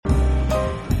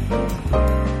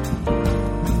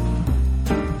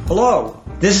Hello,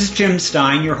 this is Jim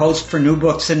Stein, your host for New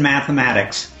Books in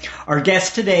Mathematics. Our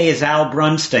guest today is Al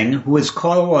Brunsting, who has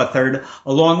co-authored,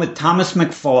 along with Thomas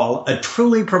McFall, a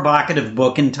truly provocative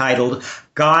book entitled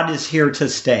God is Here to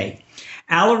Stay.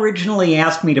 Al originally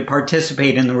asked me to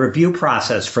participate in the review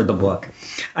process for the book.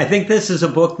 I think this is a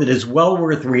book that is well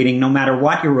worth reading no matter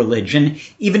what your religion,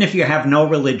 even if you have no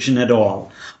religion at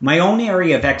all. My own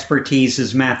area of expertise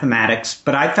is mathematics,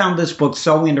 but I found this book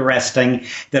so interesting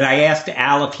that I asked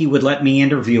Al if he would let me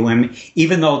interview him,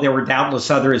 even though there were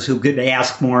doubtless others who could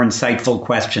ask more insightful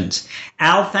questions.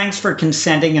 Al, thanks for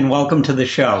consenting and welcome to the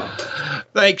show.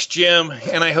 Thanks, Jim,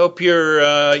 and I hope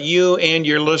you and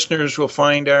your listeners will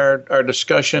find our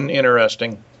discussion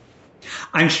interesting.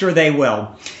 I'm sure they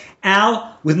will.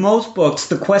 Al, with most books,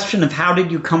 the question of how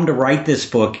did you come to write this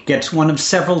book gets one of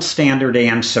several standard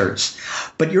answers.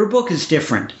 But your book is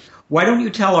different. Why don't you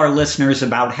tell our listeners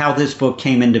about how this book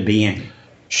came into being?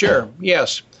 Sure,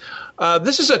 yes.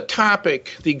 This is a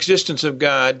topic, the existence of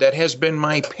God, that has been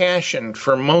my passion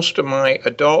for most of my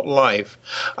adult life.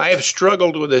 I have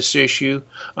struggled with this issue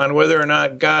on whether or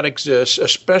not God exists,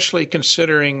 especially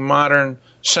considering modern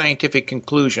scientific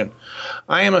conclusion.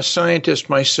 I am a scientist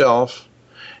myself,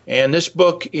 and this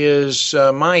book is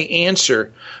my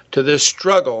answer to this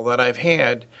struggle that I've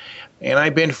had. And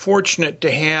I've been fortunate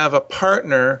to have a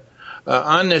partner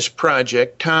on this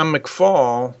project, Tom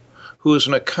McFall, who is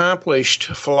an accomplished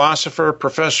philosopher,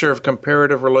 professor of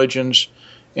comparative religions,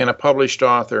 and a published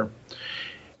author.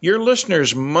 Your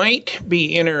listeners might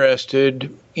be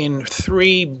interested in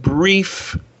three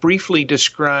briefly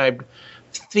described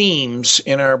themes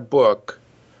in our book.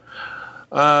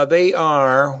 They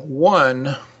are,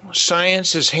 one,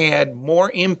 science has had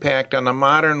more impact on the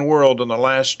modern world in the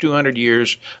last 200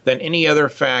 years than any other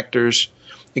factors.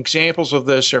 Examples of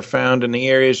this are found in the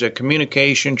areas of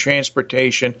communication,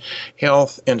 transportation,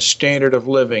 health, and standard of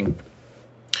living.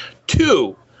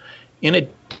 Two, in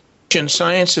addition,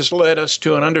 science has led us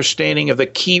to an understanding of the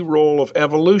key role of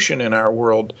evolution in our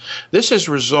world. This has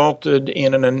resulted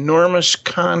in an enormous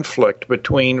conflict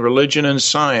between religion and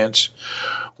science,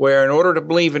 where in order to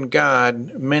believe in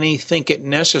God, many think it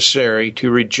necessary to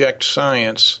reject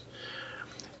science.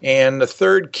 And the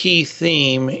third key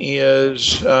theme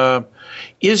is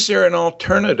there an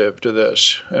alternative to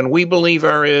this? And we believe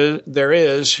there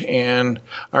is, and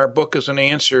our book is an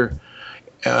answer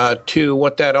to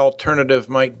what that alternative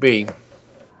might be.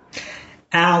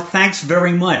 Al, thanks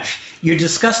very much. You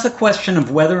discussed the question of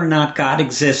whether or not God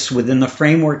exists within the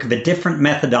framework of a different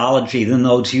methodology than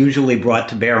those usually brought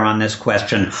to bear on this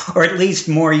question, or at least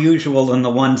more usual than the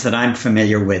ones that I'm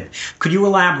familiar with. Could you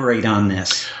elaborate on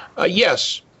this?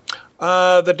 Yes.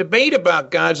 The debate about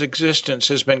God's existence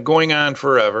has been going on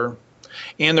forever,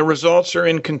 and the results are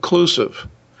inconclusive.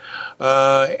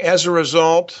 As a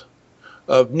result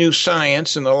of new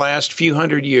science in the last few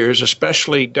hundred years,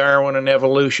 especially Darwin and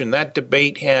evolution, that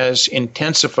debate has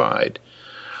intensified.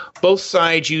 Both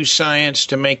sides use science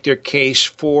to make their case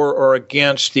for or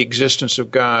against the existence of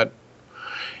God.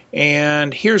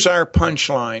 And here's our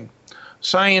punchline.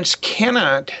 Science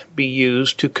cannot be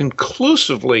used to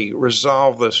conclusively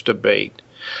resolve this debate.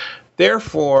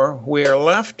 Therefore, we are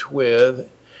left with,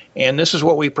 and this is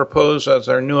what we propose as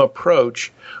our new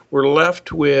approach, we're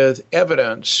left with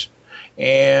evidence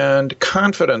and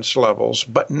confidence levels,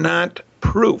 but not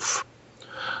proof.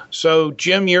 So,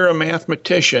 Jim, you're a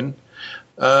mathematician,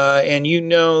 and you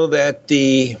know that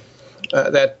the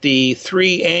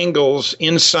three angles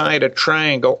inside a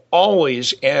triangle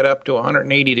always add up to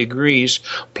 180 degrees,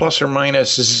 plus or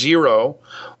minus zero,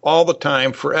 all the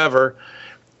time, forever.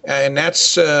 And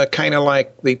that's kind of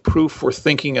like the proof we're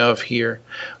thinking of here.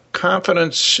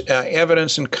 Confidence,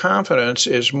 evidence and confidence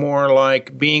is more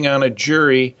like being on a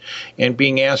jury and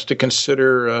being asked to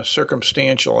consider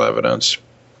circumstantial evidence.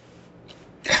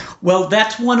 Well,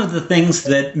 that's one of the things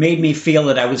that made me feel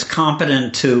that I was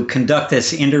competent to conduct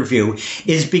this interview,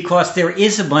 is because there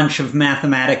is a bunch of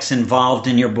mathematics involved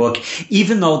in your book,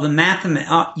 even though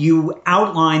you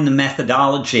outline the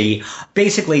methodology,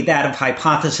 basically that of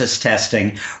hypothesis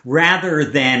testing, rather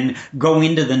than go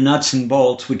into the nuts and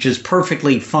bolts, which is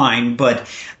perfectly fine. But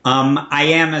I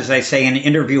am, as I say, an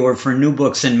interviewer for New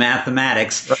Books in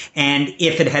Mathematics, and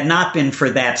if it had not been for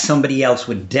that, somebody else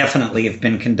would definitely have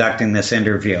been conducting this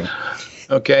interview.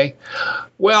 Okay.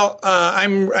 Well,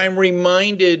 I'm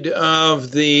reminded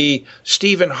of the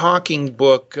Stephen Hawking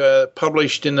book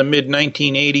published in the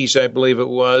mid-1980s, I believe it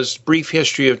was, Brief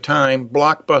History of Time,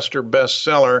 blockbuster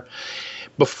bestseller.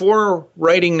 Before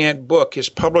writing that book, his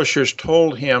publishers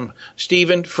told him,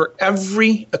 Stephen, for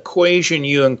every equation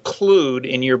you include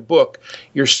in your book,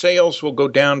 your sales will go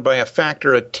down by a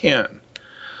factor of 10.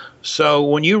 So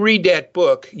when you read that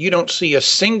book, you don't see a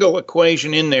single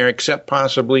equation in there except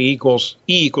possibly E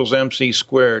equals MC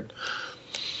squared.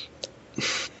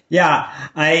 Yeah,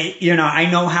 I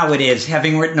know how it is.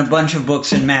 Having written a bunch of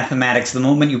books in mathematics, the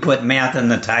moment you put math in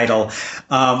the title,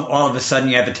 all of a sudden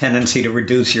you have a tendency to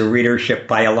reduce your readership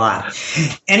by a lot.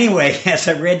 Anyway, as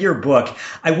I read your book,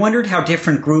 I wondered how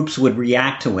different groups would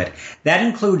react to it. That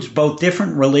includes both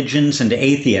different religions and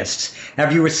atheists.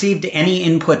 Have you received any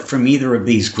input from either of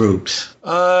these groups?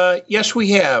 Yes,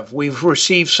 we have. We've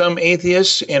received some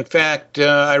atheists. In fact,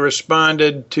 I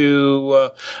responded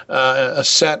to a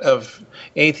set of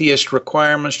atheist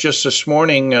requirements just this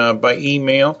morning by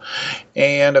email.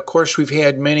 And, of course, we've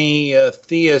had many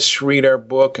theists read our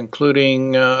book,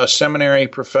 including a seminary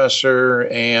professor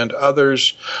and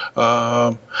others,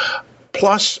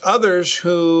 plus others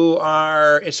who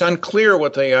are, it's unclear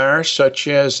what they are, such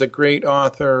as the great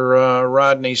author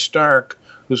Rodney Stark,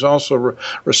 who's also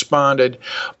responded.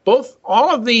 All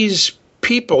of these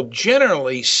people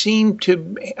generally seem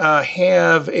to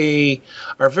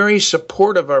are very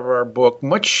supportive of our book,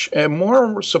 much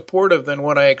more supportive than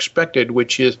what I expected,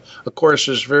 which is, of course,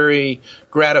 is very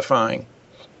gratifying.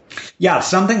 Yeah,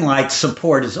 something like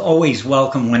support is always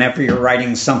welcome whenever you're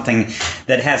writing something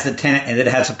that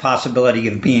has a possibility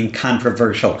of being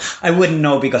controversial. I wouldn't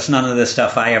know because none of the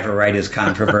stuff I ever write is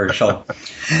controversial.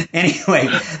 Anyway,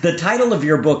 the title of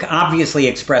your book obviously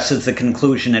expresses the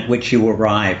conclusion at which you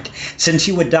arrived. Since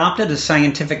you adopted a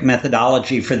scientific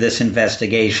methodology for this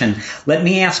investigation, let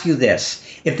me ask you this.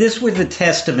 If this were the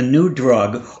test of a new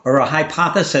drug or a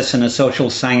hypothesis in a social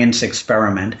science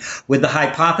experiment, would the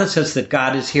hypothesis that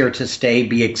God is here to stay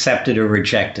be accepted or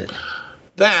rejected?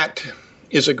 That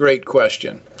is a great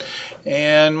question.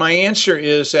 And my answer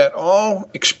is that all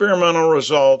experimental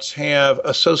results have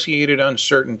associated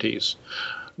uncertainties.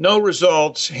 No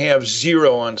results have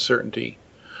zero uncertainty.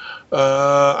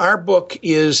 Our book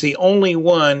is the only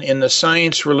one in the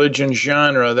science religion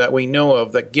genre that we know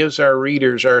of that gives our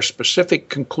readers our specific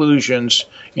conclusions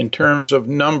in terms of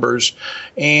numbers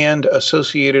and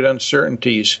associated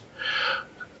uncertainties.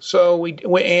 So we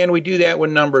do that with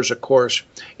numbers, of course.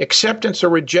 Acceptance or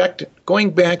rejection.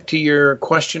 Going back to your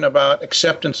question about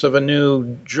acceptance of a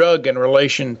new drug in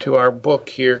relation to our book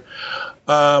here,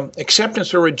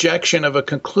 acceptance or rejection of a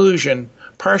conclusion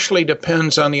partially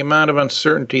depends on the amount of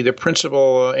uncertainty the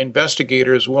principal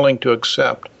investigator is willing to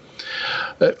accept.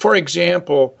 For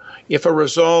example, if a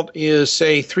result is,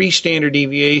 say, 3 standard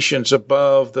deviations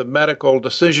above the medical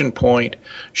decision point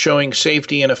showing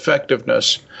safety and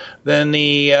effectiveness, then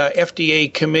the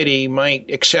FDA committee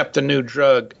might accept the new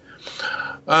drug,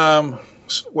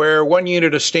 where 1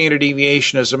 unit of standard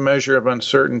deviation is a measure of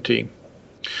uncertainty.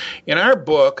 In our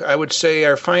book, I would say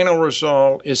our final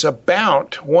result is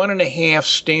about 1.5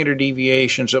 standard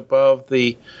deviations above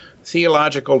the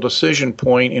theological decision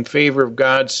point in favor of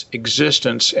God's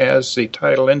existence, as the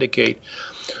title indicates.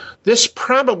 This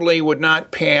probably would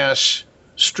not pass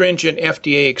stringent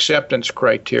FDA acceptance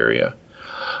criteria.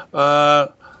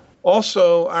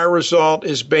 Also, our result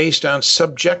is based on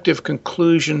subjective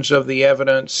conclusions of the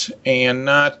evidence and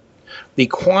not the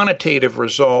quantitative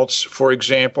results, for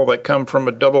example, that come from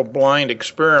a double-blind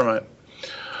experiment.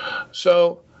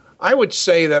 So I would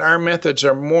say that our methods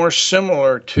are more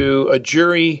similar to a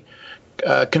jury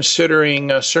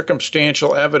considering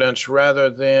circumstantial evidence rather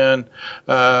than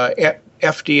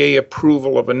FDA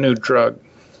approval of a new drug.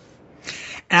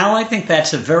 Al, I think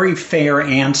that's a very fair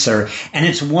answer, and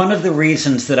it's one of the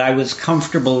reasons that I was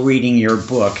comfortable reading your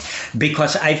book,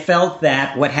 because I felt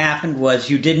that what happened was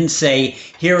you didn't say,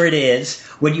 here it is.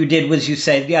 What you did was you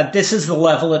said, yeah, this is the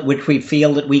level at which we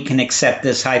feel that we can accept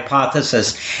this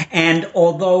hypothesis. And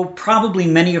although probably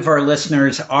many of our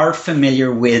listeners are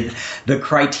familiar with the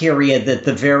criteria that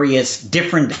the various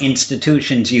different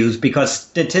institutions use, because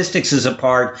statistics is a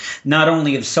part not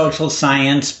only of social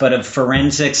science, but of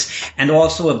forensics and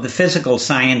also of the physical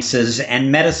sciences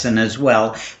and medicine as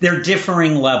well. They're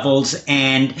differing levels,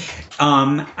 and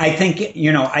I think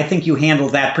you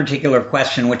handled that particular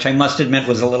question, which I must admit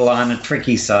was a little on a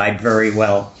tricky side, very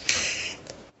well.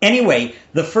 Anyway,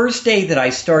 the first day that I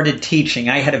started teaching,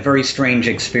 I had a very strange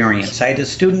experience. I had a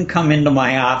student come into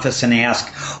my office and ask,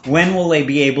 when will they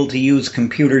be able to use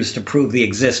computers to prove the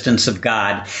existence of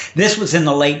God? This was in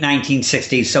the late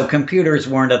 1960s, so computers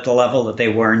weren't at the level that they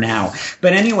were now.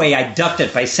 But anyway, I ducked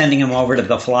it by sending him over to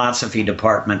the philosophy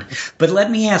department. But let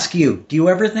me ask you, do you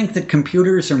ever think that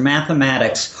computers or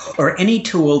mathematics or any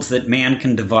tools that man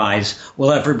can devise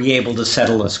will ever be able to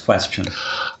settle this question?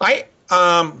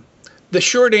 The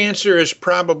short answer is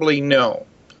probably no.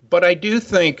 But I do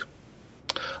think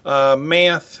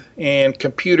math and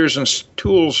computers and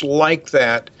tools like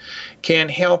that can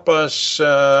help us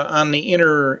on the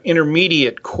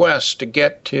intermediate quest to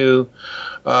get to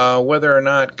whether or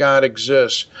not God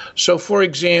exists. So, for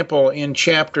example, in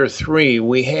Chapter 3,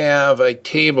 we have a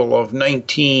table of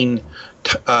 19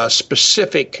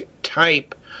 specific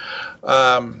type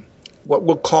what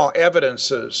we'll call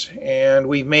evidences, and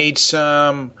we've made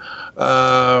some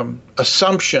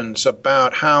assumptions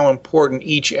about how important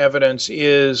each evidence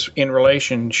is in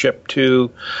relationship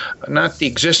to not the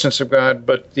existence of God,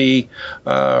 but the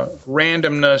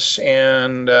randomness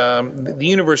and the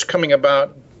universe coming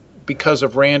about because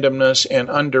of randomness and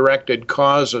undirected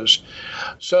causes.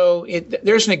 So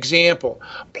there's an example.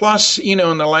 Plus, in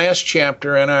the last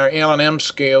chapter in our L&M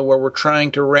scale, where we're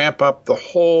trying to wrap up the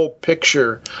whole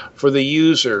picture for the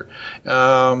user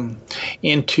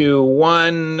into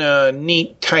one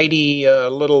neat, tidy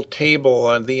little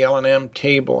table, the L&M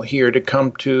table here, to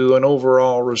come to an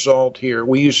overall result here.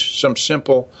 We use some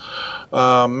simple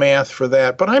math for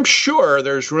that, but I'm sure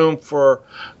there's room for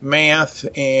math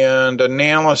and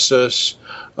analysis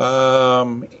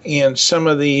in some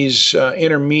of these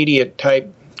intermediate type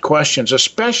questions,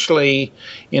 especially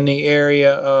in the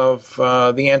area of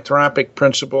the anthropic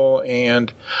principle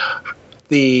and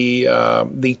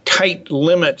the tight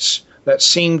limits that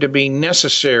seem to be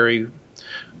necessary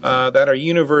that our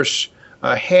universe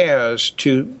has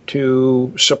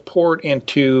to support and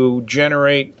to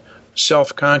generate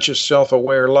self-conscious,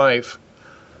 self-aware life.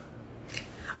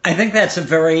 I think that's a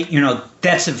very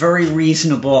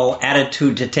reasonable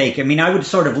attitude to take. I mean, I would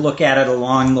sort of look at it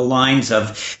along the lines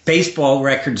of baseball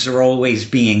records are always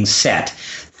being set.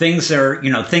 Things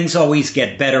always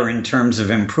get better in terms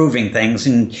of improving things,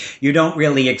 and you don't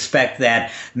really expect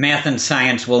that math and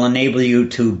science will enable you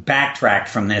to backtrack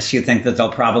from this. You think that they'll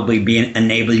probably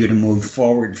enable you to move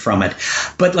forward from it.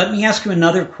 But let me ask you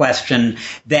another question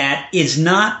that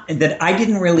I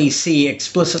didn't really see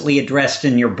explicitly addressed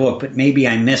in your book, but maybe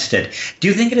I missed it. Do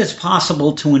you think it is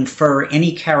possible to infer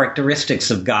any characteristics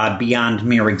of God beyond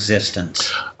mere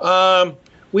existence?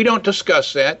 We don't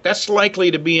discuss that. That's likely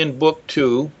to be in Book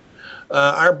 2.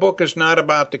 Our book is not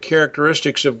about the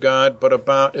characteristics of God, but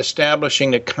about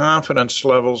establishing the confidence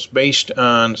levels based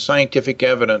on scientific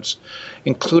evidence,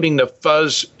 including the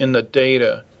fuzz in the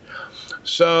data.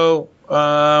 So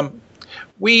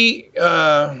we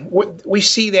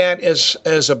see that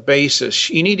as a basis.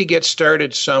 You need to get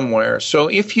started somewhere. So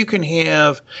if you can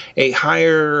have a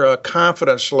higher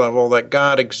confidence level that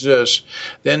God exists,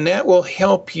 then that will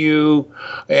help you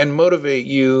and motivate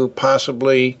you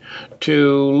possibly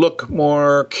to look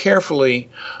more carefully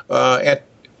at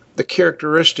the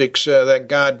characteristics that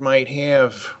God might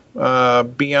have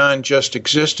beyond just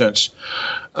existence.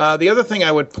 The other thing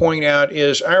I would point out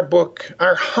is our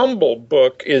humble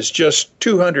book, is just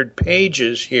 200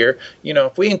 pages here.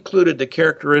 If we included the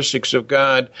characteristics of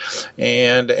God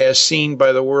and as seen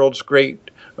by the world's great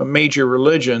major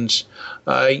religions,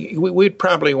 we'd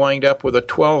probably wind up with a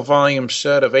 12-volume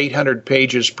set of 800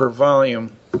 pages per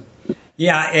volume.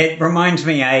 Yeah, it reminds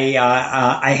me,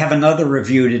 I have another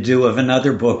review to do of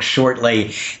another book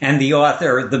shortly, and the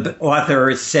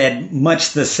author said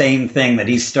much the same thing, that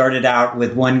he started out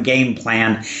with one game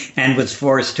plan and was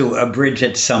forced to abridge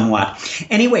it somewhat.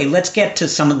 Anyway, let's get to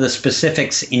some of the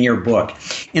specifics in your book.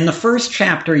 In the first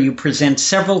chapter, you present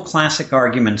several classic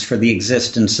arguments for the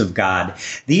existence of God.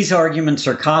 These arguments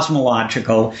are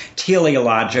cosmological,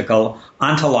 teleological,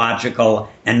 ontological,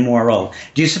 and moral.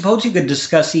 Do you suppose you could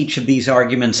discuss each of these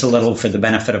arguments a little for the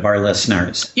benefit of our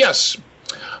listeners? Yes.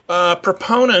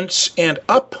 Proponents and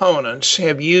opponents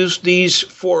have used these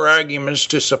four arguments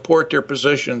to support their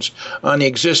positions on the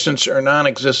existence or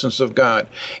non-existence of God.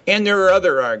 And there are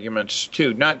other arguments,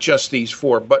 too, not just these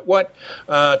four. But what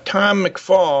Tom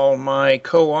McFall, my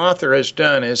co-author, has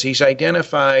done is he's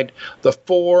identified the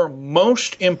four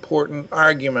most important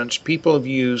arguments people have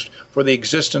used for the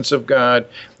existence of God,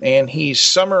 and he's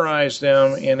summarized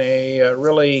them in a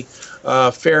really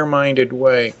fair-minded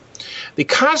way. The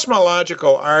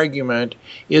cosmological argument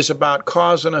is about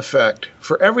cause and effect.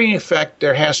 For every effect,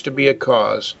 there has to be a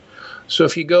cause. So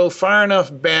if you go far enough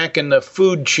back in the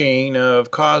food chain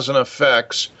of cause and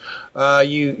effects,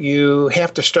 you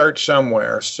have to start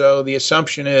somewhere. So the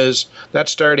assumption is that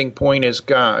starting point is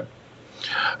God.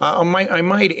 I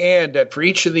might add that for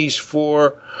each of these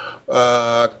four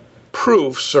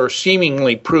proofs, or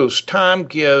seemingly proofs, Tom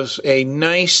gives a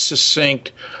nice,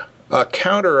 succinct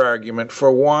counter-argument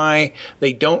for why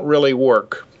they don't really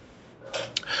work.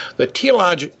 The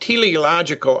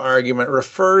teleological argument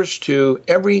refers to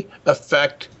every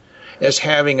effect as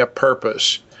having a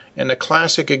purpose. And the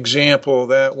classic example of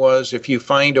that was if you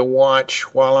find a watch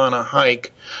while on a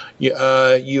hike,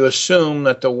 you assume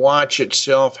that the watch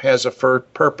itself has a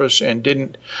purpose and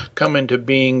didn't come into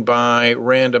being by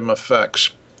random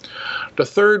effects. The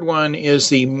third one is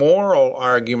the moral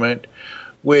argument,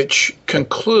 which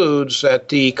concludes that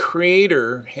the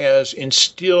Creator has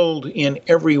instilled in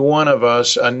every one of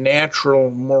us a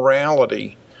natural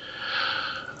morality.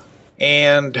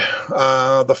 And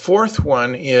the fourth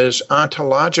one is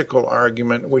ontological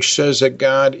argument, which says that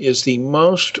God is the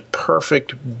most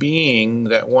perfect being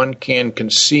that one can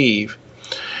conceive.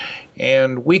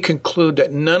 And we conclude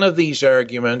that none of these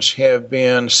arguments have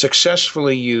been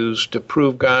successfully used to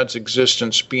prove God's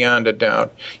existence beyond a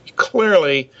doubt.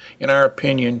 Clearly, in our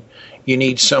opinion, you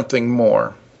need something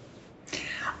more.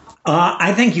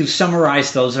 I think you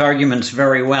summarized those arguments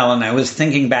very well, and I was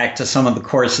thinking back to some of the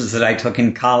courses that I took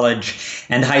in college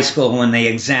and high school when they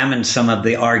examined some of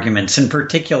the arguments. In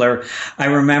particular, I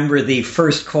remember the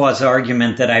first cause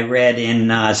argument that I read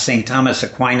in St. Thomas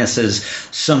Aquinas's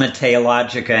Summa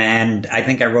Theologica, and I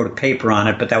think I wrote a paper on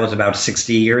it, but that was about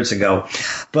 60 years ago.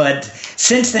 But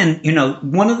since then,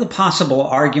 one of the possible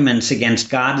arguments against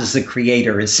God as the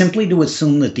creator is simply to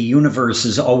assume that the universe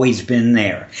has always been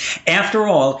there. After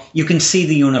all, you can see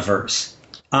the universe.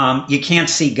 You can't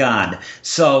see God.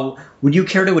 So would you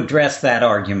care to address that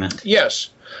argument? Yes.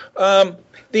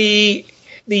 The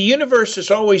universe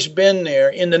has always been there.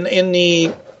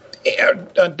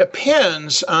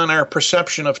 Depends on our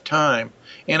perception of time.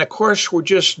 And, of course, we're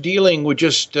just dealing with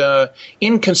just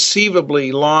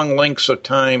inconceivably long lengths of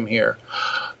time here.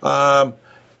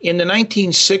 In the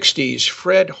 1960s,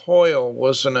 Fred Hoyle,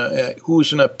 who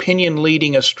was an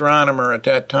opinion-leading astronomer at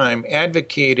that time,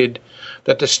 advocated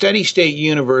that the steady-state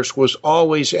universe was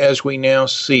always as we now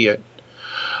see it.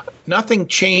 Nothing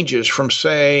changes from,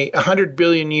 say, 100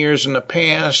 billion years in the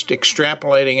past,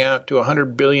 extrapolating out to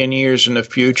 100 billion years in the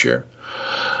future.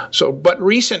 But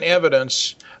recent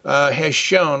evidence has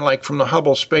shown, like from the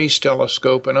Hubble Space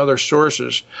Telescope and other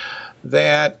sources,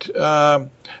 that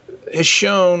has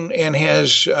shown and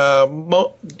has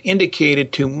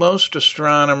indicated to most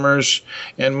astronomers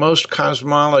and most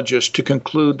cosmologists to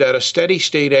conclude that a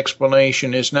steady-state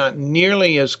explanation is not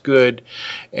nearly as good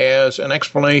as an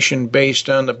explanation based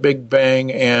on the Big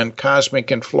Bang and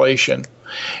cosmic inflation.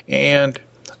 And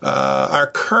our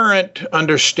current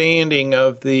understanding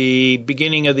of the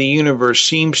beginning of the universe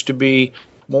seems to be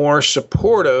more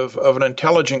supportive of an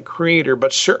intelligent creator,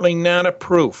 but certainly not a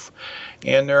proof.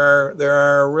 And there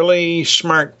are really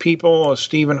smart people,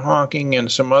 Stephen Hawking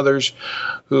and some others,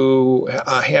 who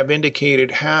have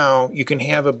indicated how you can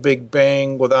have a Big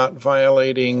Bang without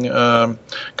violating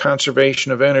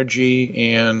conservation of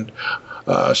energy and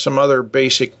some other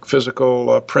basic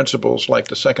physical principles like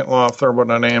the second law of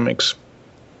thermodynamics.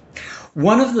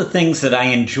 One of the things that I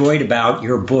enjoyed about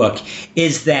your book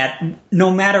is that no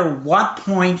matter what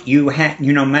point you have,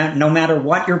 no matter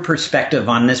what your perspective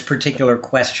on this particular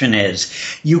question is,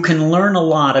 you can learn a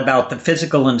lot about the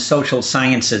physical and social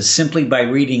sciences simply by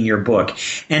reading your book.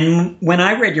 And when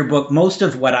I read your book, most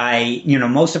of what I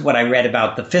read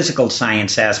about the physical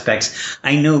science aspects,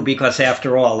 I knew because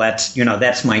after all, that's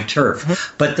my turf.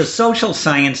 Mm-hmm. But the social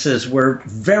sciences were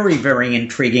very, very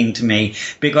intriguing to me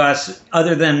because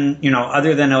other than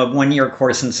a one-year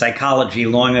course in psychology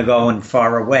long ago and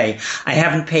far away, I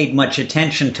haven't paid much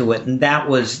attention to it, and that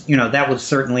was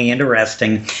certainly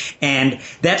interesting. And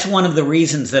that's one of the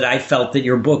reasons that I felt that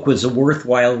your book was a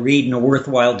worthwhile read and a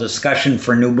worthwhile discussion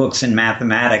for New Books in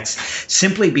Mathematics,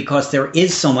 simply because there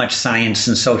is so much science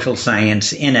and social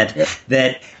science in it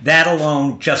that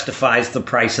alone justifies the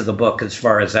price of the book as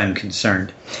far as I'm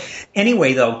concerned.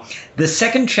 Anyway, though, the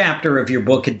second chapter of your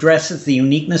book addresses the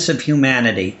uniqueness of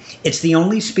humanity. It's the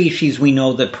only species we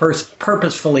know that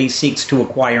purposefully seeks to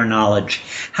acquire knowledge.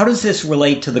 How does this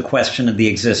relate to the question of the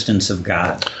existence of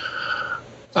God?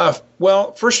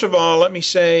 Well, first of all, let me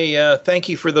say thank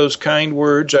you for those kind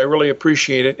words. I really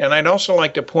appreciate it. And I'd also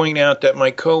like to point out that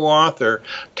my co-author,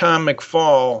 Tom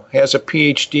McFall, has a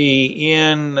PhD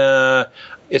in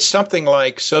it's something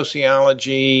like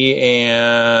sociology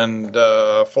and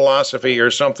philosophy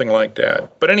or something like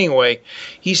that. But anyway,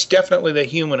 he's definitely the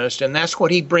humanist, and that's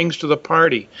what he brings to the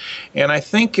party. And I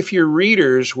think if your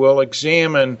readers will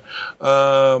examine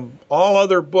all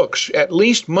other books, at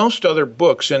least most other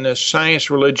books in this science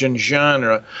religion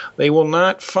genre, they will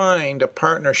not find a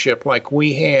partnership like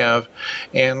we have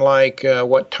and like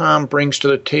what Tom brings to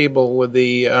the table with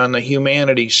on the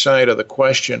humanities side of the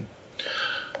question.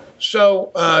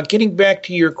 So, getting back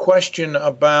to your question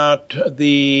about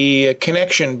the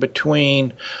connection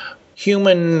between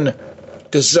human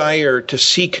desire to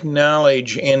seek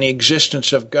knowledge and the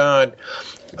existence of God.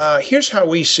 Here's how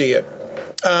we see it.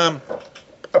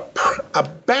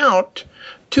 About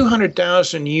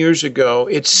 200,000 years ago,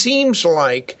 it seems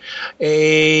like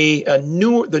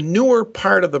the newer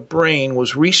part of the brain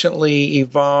was recently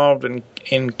evolved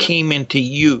and came into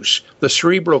use, the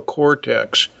cerebral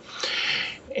cortex.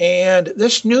 And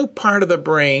this new part of the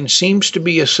brain seems to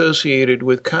be associated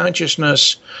with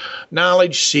consciousness,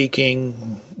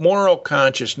 knowledge-seeking, moral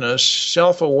consciousness,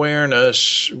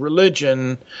 self-awareness,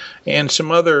 religion, and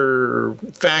some other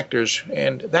factors.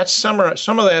 And that's some of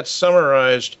that's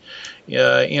summarized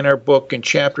in our book in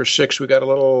Chapter 6. We got a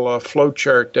little flow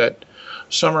chart that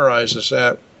summarizes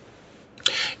that.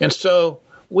 And so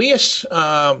we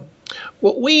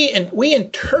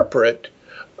interpret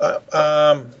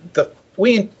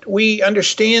we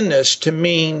understand this to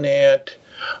mean that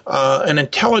an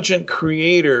intelligent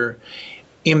creator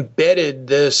embedded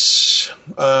this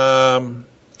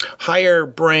higher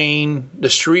brain, the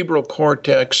cerebral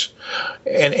cortex,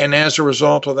 and as a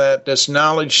result of that, this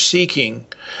knowledge seeking.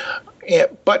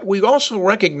 But we also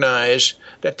recognize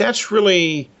that that's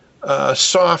really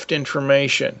soft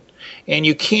information, and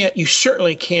you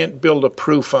certainly can't build a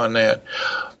proof on that.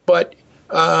 But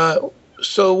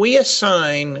so we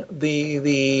assign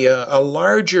a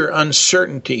larger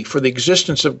uncertainty for the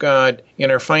existence of God in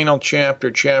our final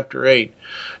chapter, Chapter 8,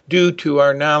 due to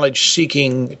our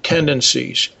knowledge-seeking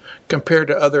tendencies compared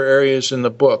to other areas in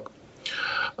the book.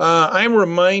 I'm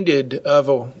reminded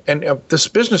of this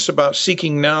business about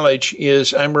seeking knowledge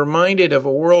is I'm reminded of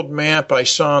a world map I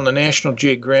saw in the National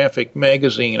Geographic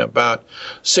magazine about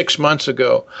 6 months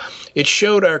ago. It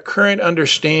showed our current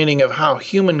understanding of how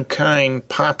humankind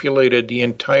populated the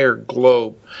entire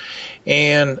globe.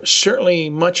 And certainly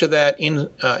much of that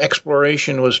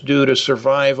exploration was due to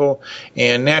survival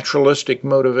and naturalistic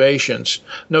motivations,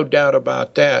 no doubt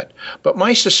about that. But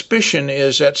my suspicion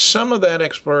is that some of that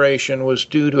exploration was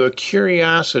due to a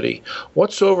curiosity.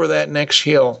 What's over that next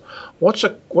hill? What's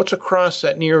across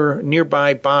that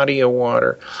nearby body of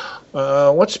water?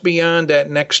 What's beyond that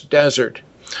next desert?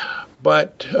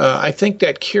 But I think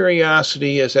that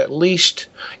curiosity is at least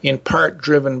in part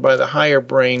driven by the higher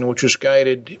brain, which was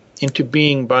guided into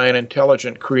being by an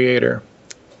intelligent creator.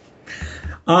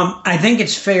 I think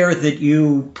it's fair that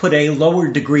you put a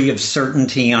lower degree of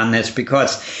certainty on this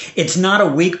because it's not a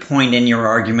weak point in your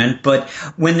argument, but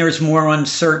when there's more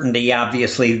uncertainty,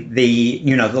 obviously the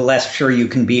less sure you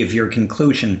can be of your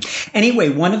conclusion. Anyway,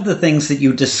 one of the things that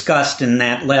you discussed in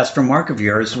that last remark of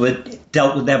yours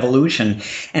dealt with evolution,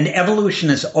 and evolution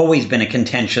has always been a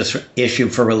contentious issue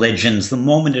for religions the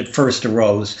moment it first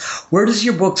arose. Where does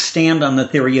your book stand on the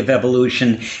theory of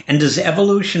evolution, and does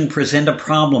evolution present a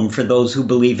problem for those who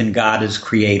believe in God as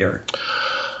creator?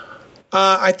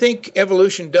 I think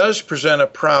evolution does present a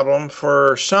problem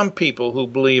for some people who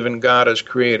believe in God as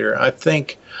creator. I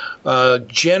think,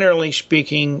 generally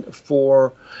speaking,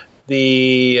 for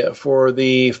the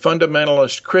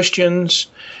fundamentalist Christians,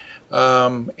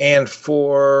 and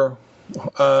for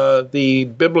the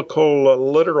biblical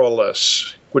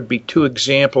literalists would be two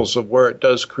examples of where it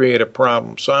does create a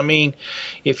problem. So, I mean,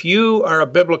 if you are a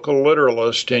biblical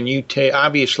literalist and you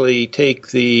obviously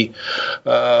take the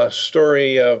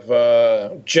story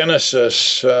of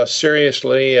Genesis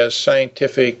seriously as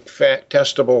scientific,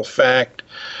 testable fact,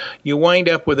 you wind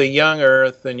up with a young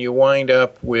earth and you wind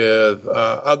up with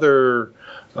other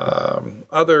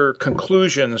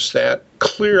conclusions that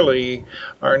clearly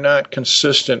are not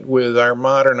consistent with our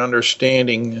modern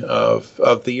understanding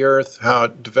of the Earth, how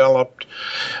it developed.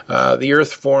 The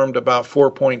Earth formed about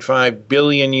 4.5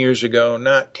 billion years ago,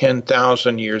 not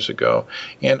 10,000 years ago,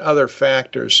 and other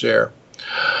factors there.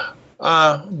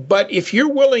 But if you're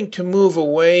willing to move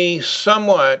away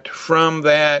somewhat from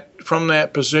that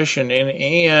position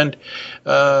and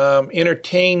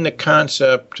entertain the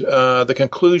concept, the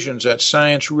conclusions that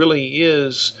science really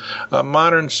is,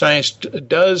 modern science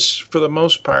does, for the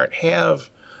most part,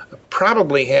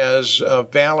 probably has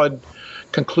valid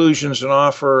conclusions and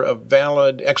offer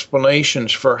valid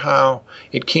explanations for how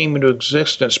it came into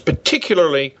existence,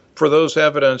 particularly for those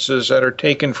evidences that are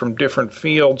taken from different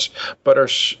fields but are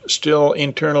still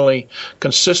internally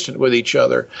consistent with each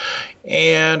other,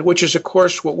 and which is, of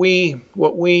course, what we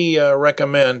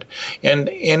recommend. And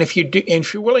if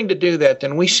you're willing to do that,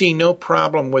 then we see no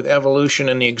problem with evolution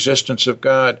and the existence of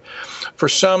God. For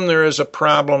some, there is a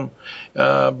problem,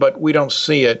 but we don't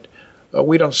see it.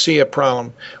 We don't see a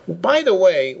problem. By the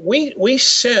way, we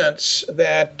sense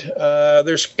that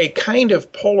there's a kind of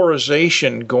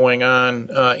polarization going on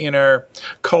in our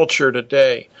culture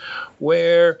today,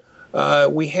 where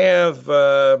we have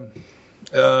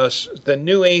the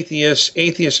new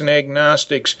atheists and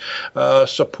agnostics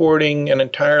supporting an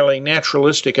entirely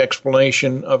naturalistic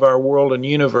explanation of our world and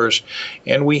universe.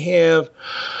 And we have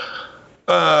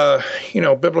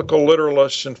biblical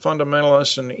literalists and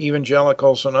fundamentalists and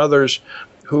evangelicals and others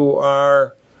who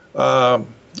are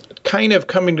kind of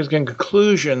coming to the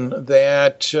conclusion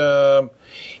that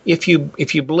if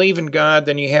you believe in God,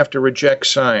 then you have to reject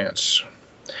science.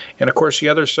 And of course, the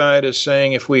other side is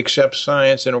saying if we accept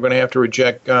science, then we're going to have to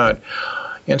reject God.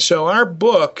 And so our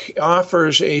book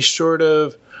offers a sort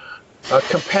of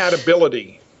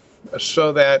compatibility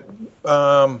so that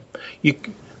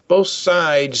both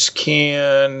sides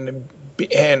can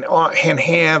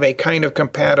have a kind of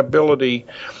compatibility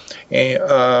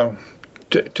to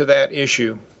that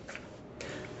issue.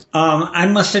 I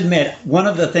must admit, one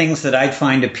of the things that I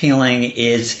find appealing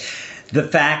is the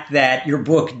fact that your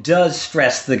book does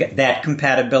stress that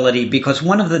compatibility, because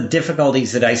one of the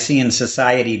difficulties that I see in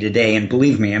society today, and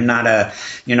believe me, I'm not a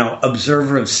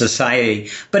observer of society,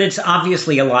 but it's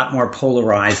obviously a lot more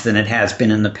polarized than it has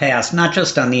been in the past, not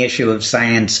just on the issue of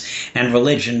science and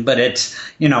religion, but it's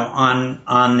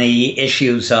on the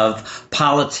issues of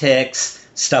politics,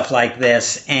 stuff like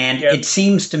this. And It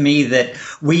seems to me that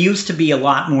we used to be a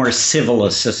lot more civil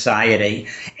as society.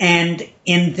 And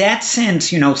in that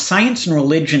sense, science and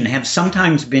religion have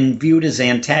sometimes been viewed as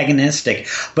antagonistic.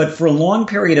 But for a long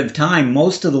period of time,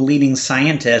 most of the leading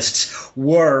scientists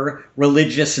were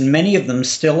religious, and many of them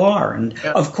still are. And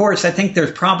of course, I think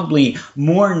there's probably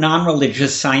more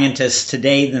non-religious scientists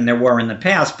today than there were in the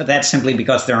past, but that's simply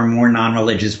because there are more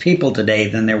non-religious people today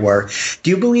than there were.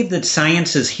 Do you believe that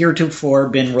science has heretofore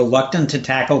been reluctant to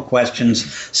tackle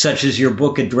questions such as your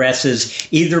book addresses,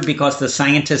 either because the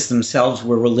scientists themselves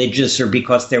were religious or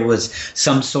because there was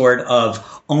some sort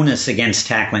of onus against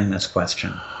tackling this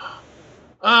question?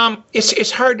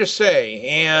 It's hard to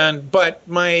say, but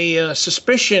my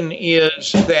suspicion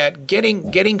is that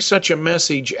getting such a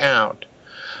message out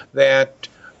that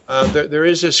there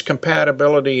is this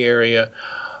compatibility area,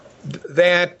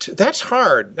 that's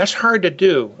hard. That's hard to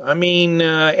do. I mean,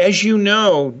 as you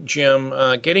know, Jim,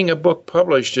 getting a book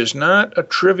published is not a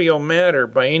trivial matter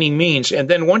by any means. And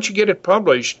then once you get it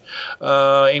published,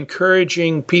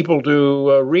 encouraging people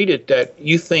to read it that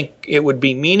you think it would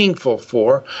be meaningful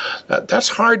for, that's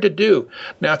hard to do.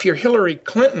 Now, if you're Hillary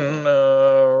Clinton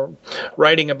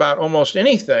writing about almost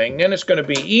anything, then it's going to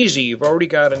be easy. You've already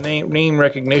got a name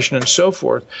recognition and so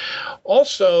forth.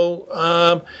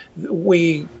 Also,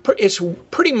 it's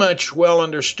pretty much well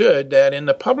understood that in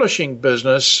the publishing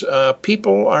business,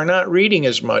 people are not reading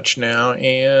as much now,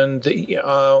 and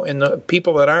the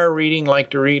people that are reading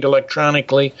like to read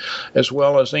electronically as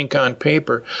well as ink on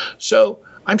paper. So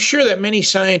I'm sure that many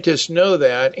scientists know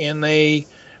that, and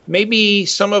maybe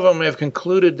some of them have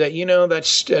concluded that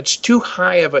that's too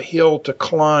high of a hill to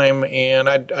climb, and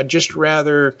I'd just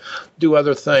rather do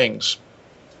other things.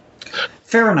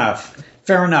 Fair enough.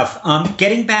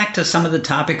 Getting back to some of the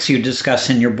topics you discuss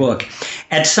in your book,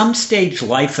 at some stage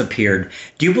life appeared.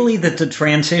 Do you believe that the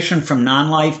transition from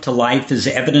non-life to life is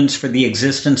evidence for the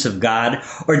existence of God,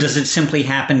 or does it simply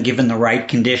happen given the right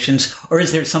conditions, or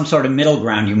is there some sort of middle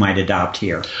ground you might adopt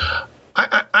here?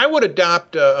 I would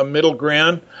adopt a middle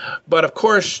ground, but of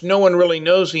course no one really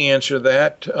knows the answer to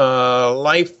that.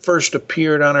 Life first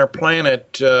appeared on our planet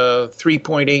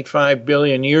 3.85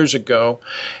 billion years ago,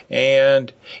 and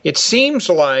it seems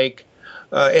like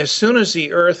as soon as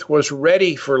the Earth was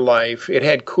ready for life, it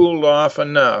had cooled off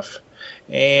enough,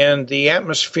 and the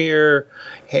atmosphere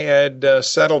had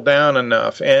settled down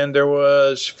enough, and there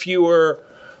was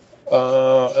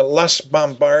less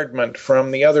bombardment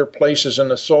from the other places in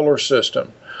the solar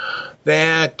system,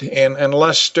 and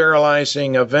less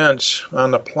sterilizing events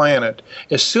on the planet.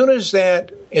 As soon as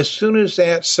that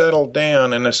settled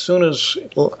down, and as soon as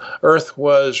Earth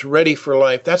was ready for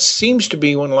life, that seems to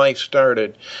be when life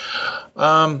started.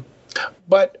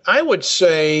 But I would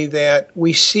say that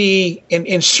we see,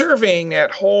 in surveying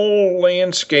that whole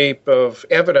landscape of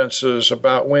evidences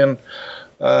about when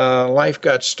life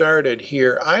got started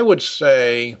here, I would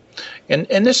say, and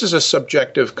this is a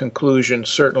subjective conclusion,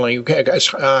 certainly.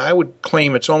 I would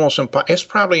claim it's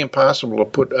probably impossible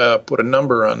to put a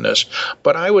number on this,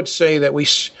 but I would say that we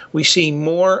see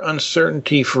more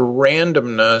uncertainty for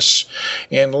randomness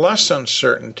and less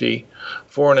uncertainty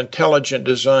for an intelligent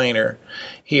designer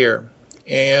here.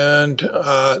 And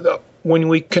when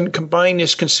we can combine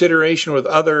this consideration with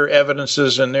other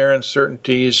evidences and their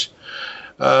uncertainties,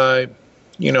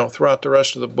 throughout the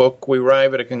rest of the book, we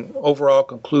arrive at an overall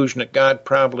conclusion that God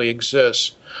probably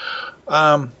exists.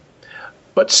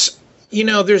 But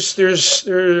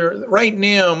right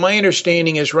now, my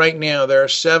understanding is right now there are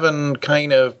 7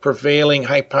 kind of prevailing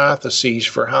hypotheses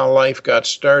for how life got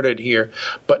started here,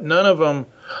 but none of them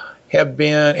have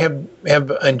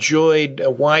enjoyed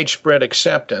a widespread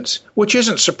acceptance, which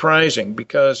isn't surprising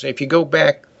because if you go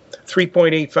back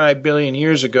 3.85 billion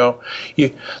years ago,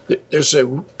 there's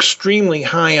an extremely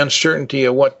high uncertainty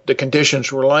of what the conditions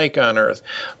were like on Earth.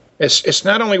 It's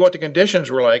not only what the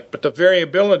conditions were like, but the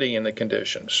variability in the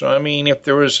conditions. So, I mean, if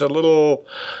there was a little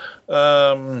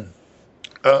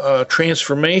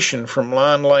transformation from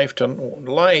non-life to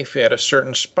life at a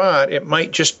certain spot, it might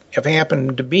just have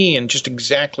happened to be in just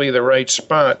exactly the right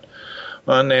spot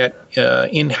on that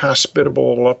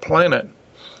inhospitable planet.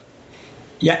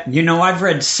 Yeah, I've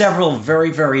read several very,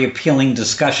 very appealing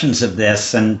discussions of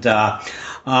this, and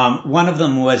one of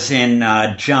them was in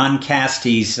John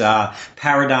Casty's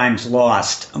Paradigms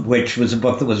Lost, which was a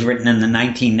book that was written in the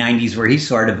 1990s where he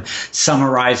sort of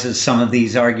summarizes some of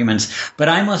these arguments. But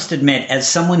I must admit, as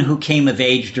someone who came of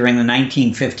age during the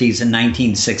 1950s and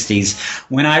 1960s,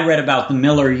 when I read about the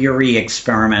Miller-Urey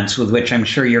experiments, with which I'm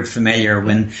sure you're familiar,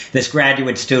 when this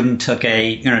graduate student took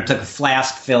a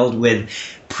flask filled with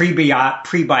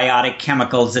prebiotic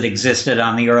chemicals that existed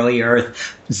on the early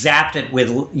Earth, zapped it with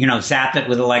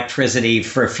electricity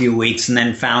for a few weeks, and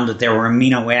then found that there were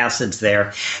amino acids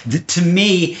there. To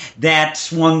me, that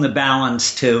swung the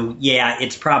balance to, yeah,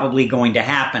 it's probably going to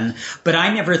happen. But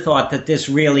I never thought that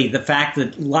the fact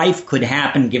that life could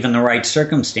happen given the right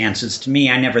circumstances, to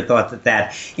me, I never thought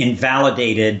that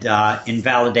invalidated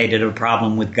a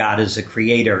problem with God as a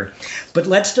creator. But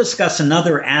let's discuss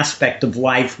another aspect of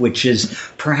life, which is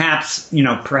perhaps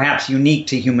unique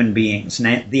to human beings,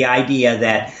 and the idea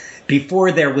that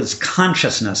before there was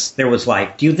consciousness, there was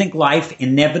life. Do you think life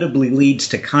inevitably leads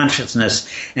to consciousness,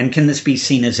 and can this be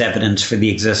seen as evidence for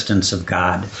the existence of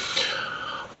God?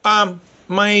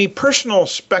 My personal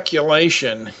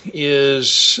speculation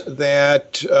is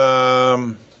that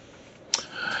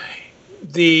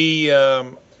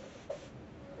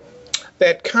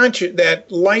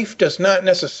that life does not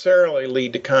necessarily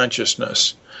lead to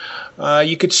consciousness.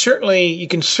 You can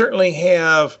certainly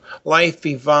have life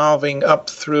evolving up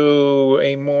through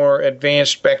a more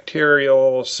advanced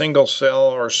bacterial single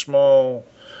cell or a small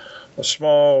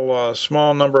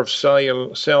number of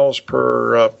cells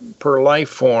per life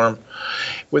form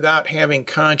without having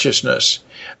consciousness.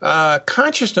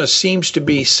 Consciousness seems to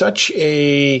be such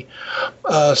a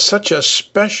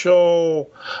special,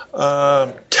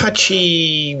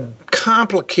 touchy,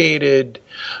 complicated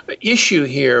issue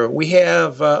here. We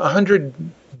have 100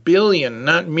 billion,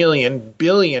 not million,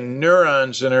 billion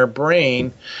neurons in our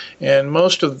brain, and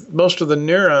most of the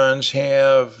neurons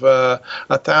have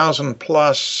 1,000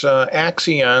 plus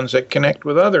axons that connect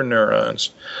with other neurons.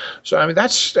 So I mean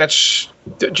that's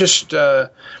just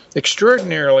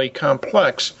extraordinarily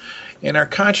complex, and our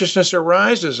consciousness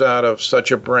arises out of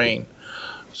such a brain.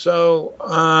 So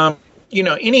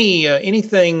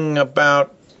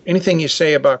anything you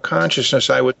say about consciousness,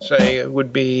 I would say it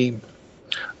would be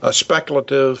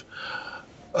speculative.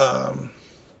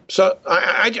 So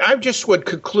I just would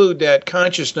conclude that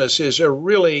consciousness is a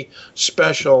really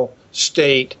special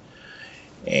state,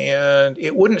 and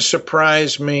it wouldn't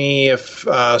surprise me if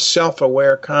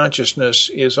self-aware consciousness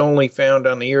is only found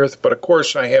on the Earth, but of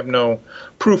course I have no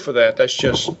proof of that. That's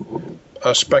just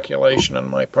a speculation on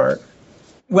my part.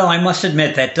 Well, I must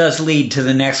admit that does lead to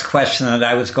the next question that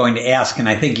I was going to ask, and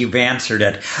I think you've answered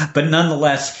it. But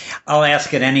nonetheless, I'll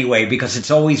ask it anyway, because it's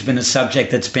always been a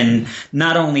subject that's been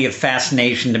not only of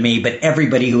fascination to me, but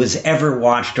everybody who has ever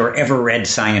watched or ever read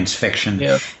science fiction.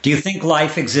 Yeah. Do you think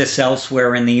life exists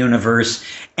elsewhere in the universe?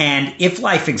 And if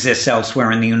life exists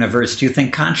elsewhere in the universe, do you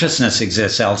think consciousness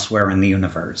exists elsewhere in the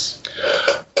universe?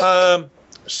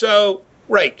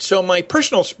 Right. So my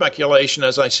personal speculation,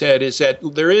 as I said, is that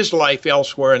there is life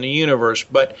elsewhere in the universe,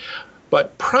 but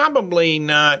probably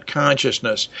not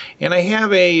consciousness. And I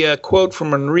have a quote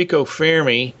from Enrico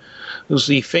Fermi, who's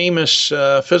the famous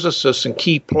physicist and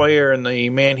key player in the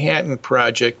Manhattan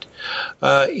Project.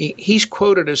 He's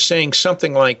quoted as saying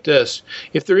something like this: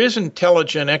 "If there is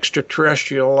intelligent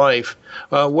extraterrestrial life,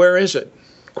 where is it? ?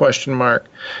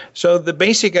 So the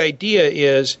basic idea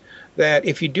is that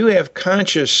if you do have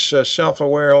conscious,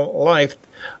 self-aware life,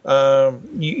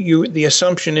 the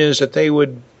assumption is that they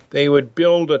would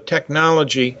build a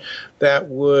technology that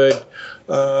would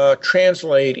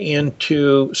translate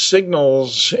into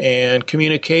signals and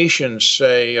communications,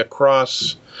 say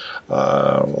across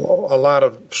toward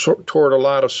a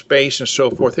lot of space and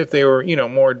so forth, if they were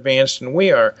more advanced than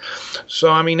we are. So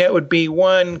I mean that would be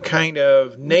one kind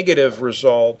of negative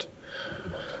result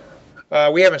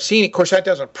We haven't seen it. Of course, that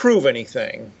doesn't prove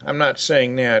anything. I'm not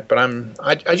saying that, but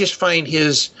I just find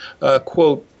his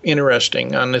quote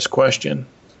interesting on this question.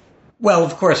 Well,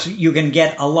 of course, you can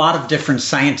get a lot of different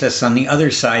scientists on the other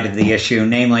side of the issue,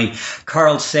 namely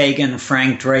Carl Sagan,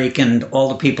 Frank Drake, and all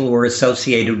the people who are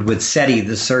associated with SETI,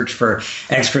 the search for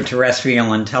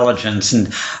extraterrestrial intelligence.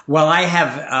 And while I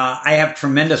have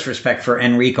tremendous respect for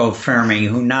Enrico Fermi,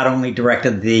 who not only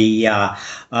directed the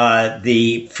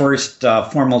first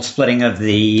formal splitting of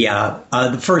the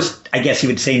first, I guess you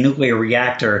would say, nuclear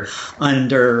reactor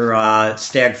under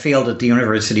Stagg Field at the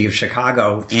University of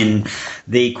Chicago in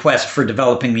the quest for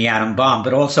developing the atom bomb,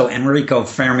 but also Enrico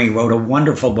Fermi wrote a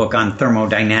wonderful book on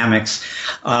thermodynamics,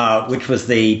 which was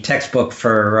the textbook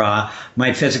for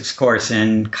my physics course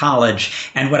in college.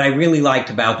 And what I really liked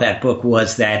about that book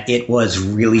was that it was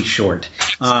really short.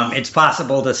 It's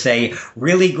possible to say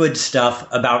really good stuff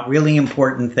about really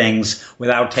important things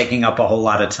without taking up a whole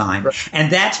lot of time. Right.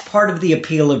 And that's part of the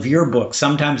appeal of your book.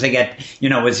 Sometimes I get,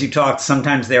 as you talk,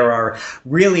 sometimes there are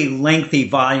really lengthy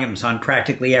volumes on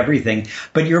practically everything.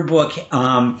 But your book,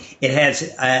 it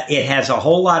has a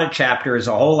whole lot of chapters,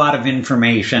 a whole lot of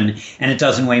information, and it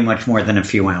doesn't weigh much more than a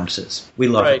few ounces. We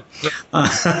love it.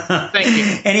 Thank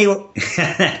you.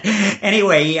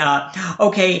 Anyway,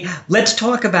 okay, let's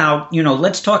talk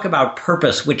about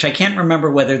purpose, which I can't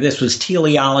remember whether this was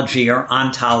teleology or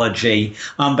ontology,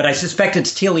 but I suspect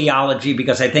it's teleology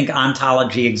because I think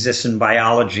ontology exists in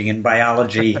biology, and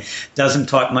biology doesn't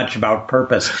talk much about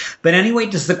purpose. But anyway,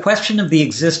 does the question of the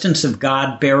existence of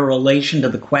God bear a relation to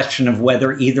the question of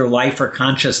whether either life or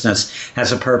consciousness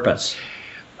has a purpose?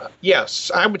 Yes,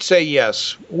 I would say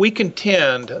yes. We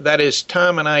contend, that is,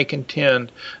 Tom and I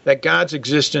contend, that God's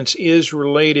existence is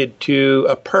related to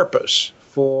a purpose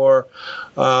for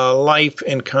life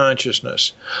and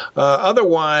consciousness.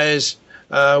 Otherwise,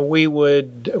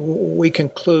 we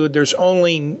conclude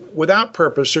without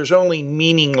purpose, there's only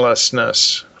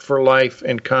meaninglessness for life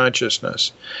and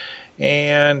consciousness.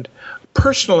 And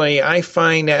personally, I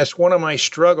find as one of my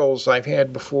struggles I've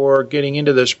had before getting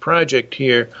into this project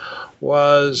here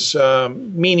was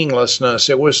meaninglessness.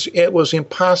 It was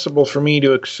impossible for me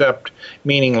to accept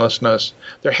meaninglessness.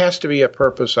 There has to be a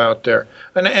purpose out there,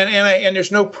 and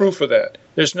there's no proof of that.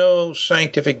 There's no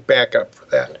scientific backup for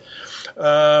that.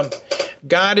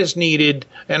 God is needed,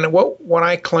 and what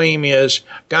I claim is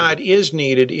God is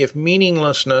needed if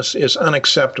meaninglessness is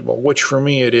unacceptable, which for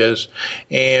me it is,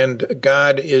 and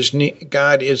God is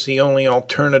the only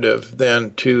alternative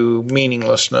then to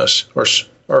meaninglessness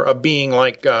or a being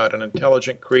like God, an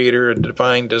intelligent creator, a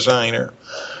divine designer.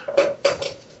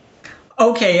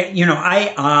 Okay,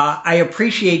 I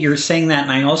appreciate your saying that,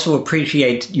 and I also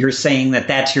appreciate your saying that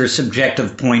that's your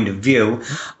subjective point of view.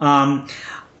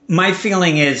 My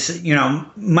feeling is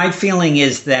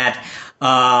that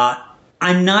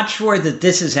I'm not sure that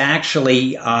this is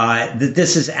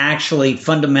actually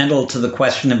fundamental to the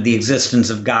question of the existence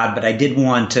of God, but I did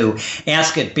want to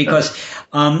ask it because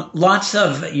lots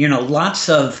of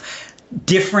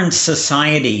different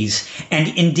societies, and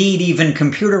indeed even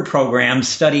computer programs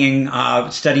studying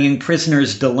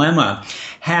Prisoner's Dilemma,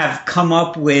 have come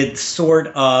up with sort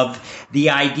of the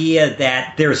idea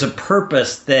that there's a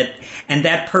purpose and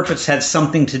that purpose has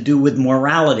something to do with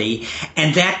morality.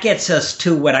 And that gets us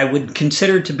to what I would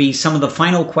consider to be some of the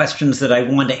final questions that I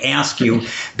want to ask you,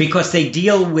 because they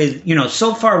deal with,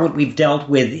 so far what we've dealt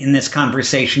with in this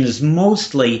conversation is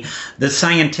mostly the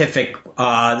scientific,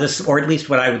 or at least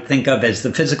what I would think of as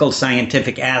the physical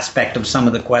scientific aspect of some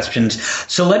of the questions.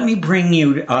 So let me bring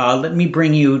you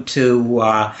to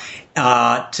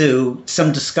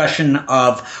some discussion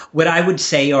of what I would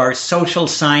say are social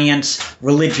science,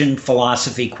 religion,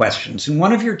 philosophy questions. And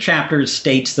one of your chapters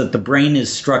states that the brain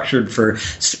is structured for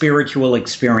spiritual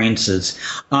experiences.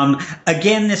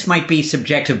 Again, this might be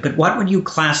subjective, but what would you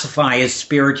classify as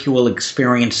spiritual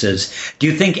experiences? Do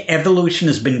you think evolution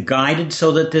has been guided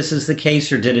so that this is the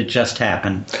case, or did it just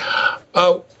happen?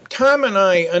 Tom and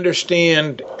I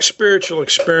understand spiritual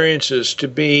experiences to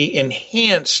be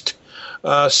enhanced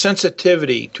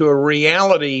sensitivity to a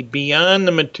reality beyond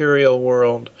the material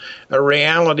world, a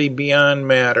reality beyond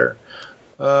matter.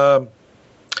 And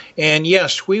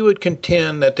yes, we would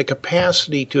contend that the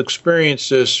capacity to experience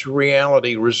this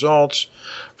reality results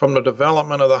from the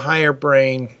development of the higher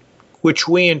brain, which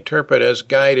we interpret as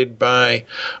guided by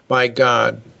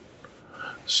God.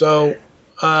 So,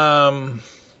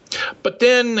 but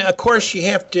then, of course, you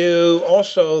have to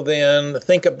also then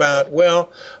think about, well,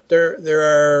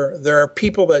 there are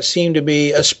people that seem to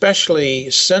be especially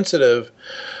sensitive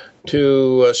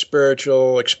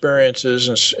spiritual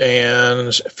experiences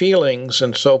and feelings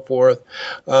and so forth.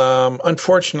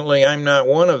 Unfortunately, I'm not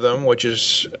one of them, which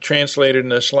is translated in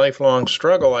this lifelong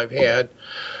struggle I've had.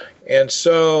 And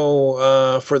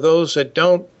so, for those that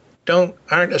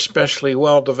aren't especially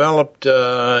well developed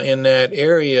in that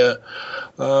area,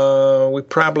 we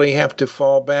probably have to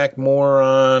fall back more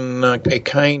on a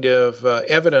kind of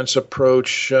evidence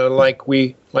approach, like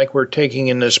we're taking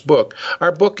in this book.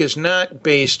 Our book is not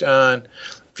based on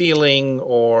feeling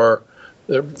or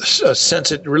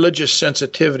religious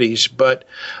sensitivities, but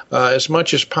as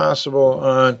much as possible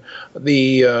on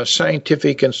the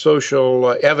scientific and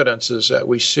social evidences that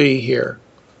we see here.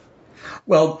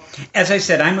 Well, as I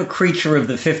said, I'm a creature of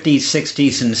the 50s,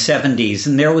 60s, and 70s,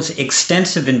 and there was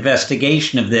extensive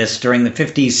investigation of this during the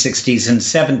 50s, 60s, and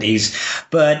 70s,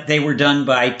 but they were done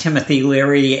by Timothy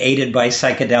Leary, aided by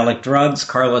psychedelic drugs,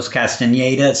 Carlos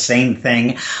Castaneda, same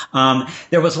thing.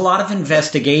 There was a lot of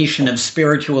investigation of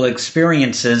spiritual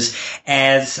experiences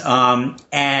as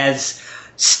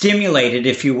stimulated,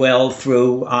 if you will,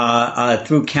 through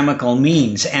chemical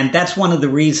means. And that's one of the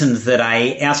reasons that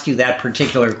I asked you that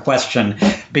particular question,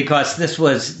 because this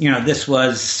was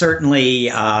certainly,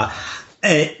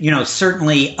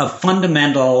 certainly a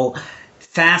fundamental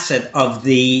facet of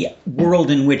the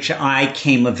world in which I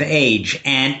came of age,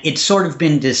 and it's sort of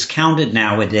been discounted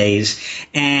nowadays.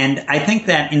 And I think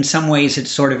that in some ways it's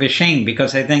sort of a shame,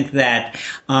 because I think that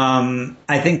and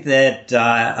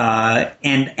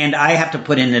I have to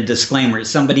put in a disclaimer.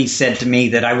 Somebody said to me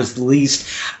that I was the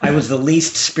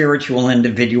least spiritual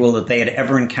individual that they had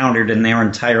ever encountered in their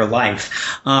entire life.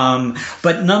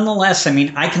 But nonetheless, I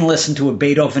mean, I can listen to a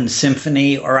Beethoven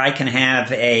symphony, or I can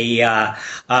have a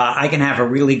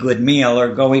really good meal,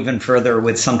 or go even further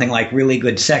with something like really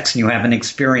good sex, and you have an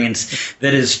experience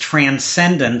that is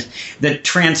transcendent, that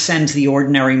transcends the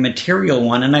ordinary material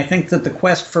one. And I think that the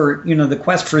quest for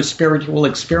spiritual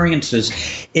experiences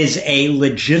is a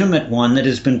legitimate one that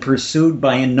has been pursued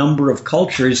by a number of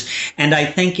cultures, and I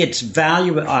think it's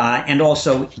valuable, and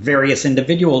also various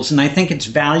individuals, and I think it's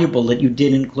valuable that you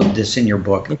did include this in your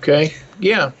book. Okay.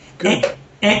 Yeah. Good.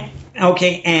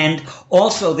 Okay, and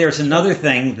also there's another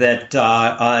thing that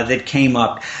came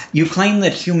up. You claim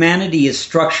that humanity is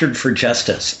structured for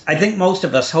justice. I think most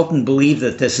of us hope and believe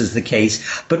that this is the case,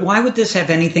 but why would this have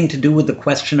anything to do with the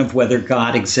question of whether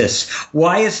God exists?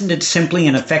 Why isn't it simply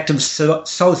an effect of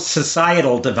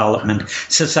societal development?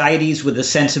 Societies with a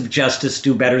sense of justice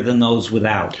do better than those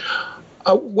without.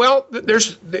 Well,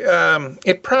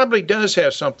 it probably does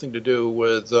have something to do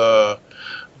with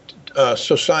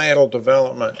societal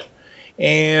development.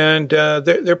 And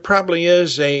there probably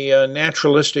is a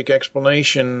naturalistic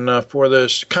explanation for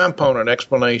this, component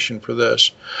explanation for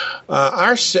this.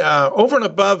 Over and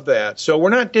above that, so we're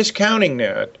not discounting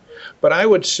that, but I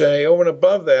would say over and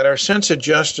above that, our sense of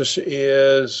justice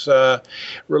is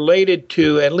related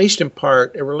to, at least in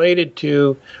part, related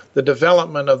to the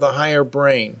development of the higher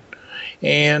brain.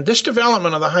 And this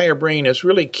development of the higher brain is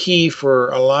really key for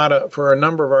a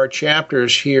number of our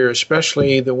chapters here,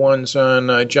 especially the ones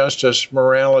on justice,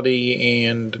 morality,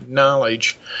 and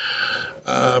knowledge,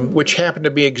 which happen to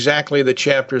be exactly the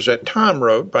chapters that Tom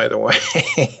wrote, by the way.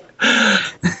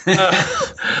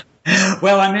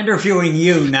 Well, I'm interviewing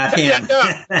you, not him.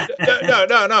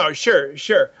 No.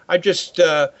 Sure. I just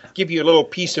give you a little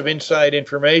piece of inside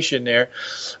information there.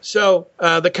 So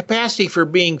the capacity for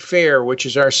being fair, which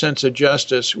is our sense of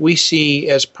justice, we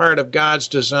see as part of God's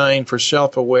design for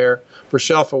self-aware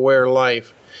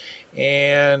life.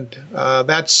 And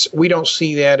we don't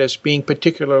see that as being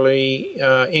particularly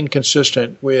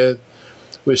inconsistent with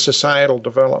societal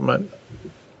development.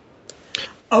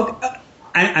 Okay.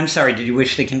 I'm sorry, did you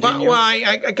wish to continue? Well,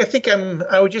 I think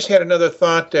I just had another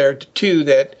thought there, too,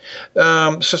 that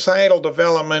societal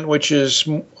development, which is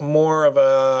more of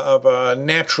a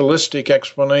naturalistic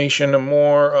explanation, and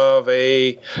more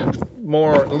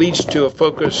leads to a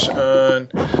focus on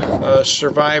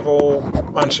survival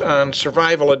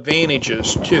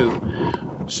advantages,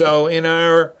 too. So in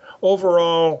our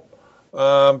overall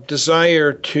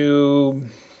desire to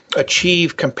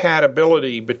achieve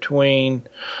compatibility between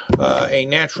a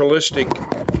naturalistic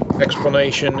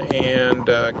explanation and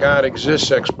God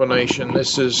exists explanation,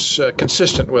 this is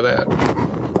consistent with that.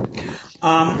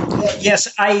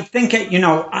 Yes, I think,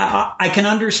 I can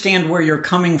understand where you're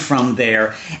coming from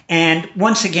there. And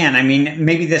once again, I mean,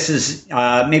 maybe this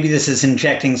is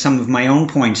injecting some of my own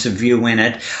points of view in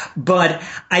it. But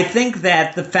I think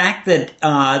that the fact that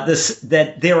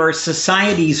that there are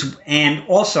societies, and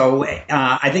also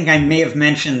I think I may have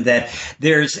mentioned that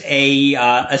there's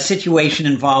a situation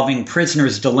involving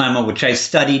prisoner's dilemma, which I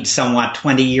studied somewhat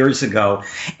 20 years ago.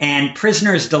 And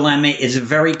prisoner's dilemma is a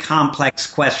very complex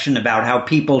question about how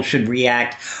people should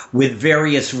react with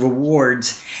various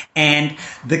rewards. And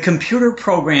the computer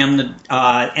program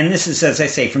that, and this is, as I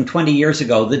say, from 20 years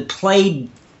ago, that played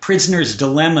Prisoner's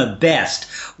Dilemma best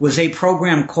was a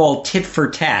program called Tit for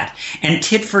Tat. And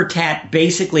Tit for Tat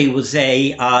basically was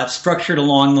structured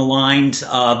along the lines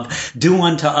of do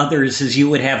unto others as you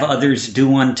would have others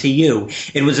do unto you.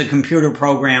 It was a computer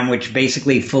program which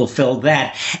basically fulfilled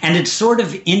that. And it's sort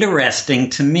of interesting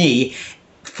to me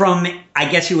from, I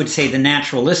guess you would say, the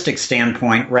naturalistic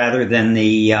standpoint rather than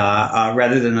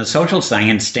the social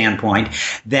science standpoint,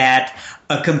 that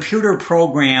a computer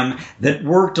program that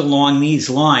worked along these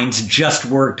lines just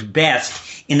worked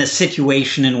best in a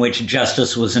situation in which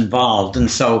justice was involved.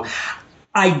 And so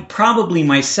I probably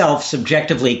myself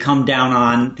subjectively come down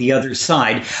on the other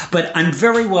side, but I'm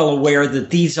very well aware that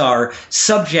these are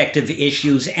subjective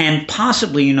issues and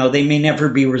possibly, they may never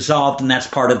be resolved, and that's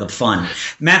part of the fun.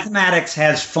 Mathematics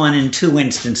has fun in two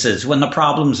instances, when the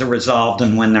problems are resolved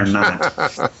and when they're not.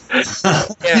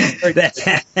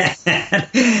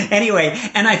 Anyway,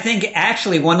 and I think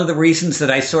actually one of the reasons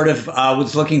that I sort of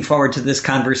was looking forward to this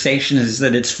conversation is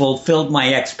that it's fulfilled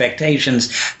my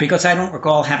expectations, because I don't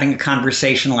recall having a conversation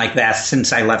like that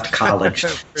since I left college.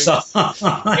 So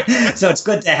it's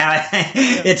good to have,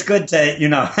 it's good to,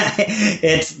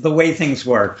 it's the way things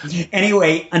work.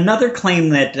 Anyway, another claim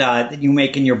that you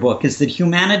make in your book is that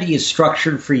humanity is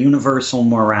structured for universal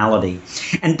morality.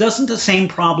 And doesn't the same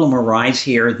problem arise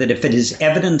here, that if it is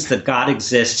evidence that God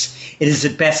exists, it is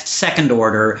at best second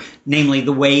order, namely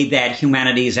the way that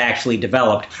humanity is actually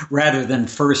developed, rather than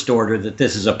first order, that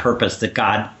this is a purpose that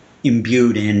God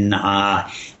imbued in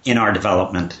our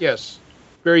development? Yes.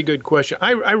 Very good question.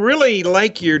 I really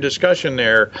like your discussion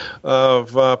there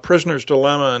of Prisoner's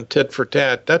Dilemma and Tit for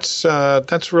Tat. That's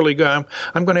really good.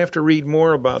 I'm going to have to read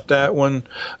more about that when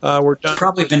we're done. It's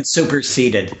probably been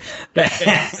superseded.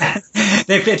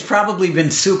 It's probably been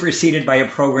superseded by a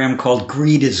program called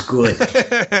Greed is Good.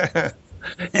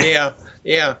 Yeah.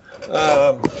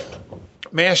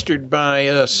 Mastered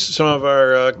by some of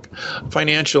our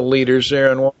financial leaders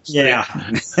there in Wall Street. Yeah.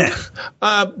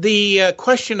 The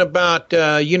question about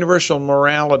universal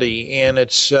morality and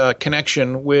its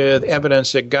connection with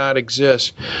evidence that God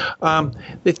exists.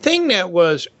 The thing that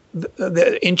was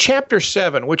in Chapter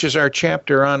 7, which is our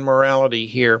chapter on morality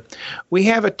here, we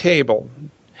have a table.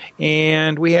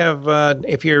 And we have,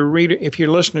 if your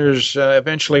listeners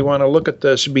eventually want to look at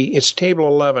this, it's table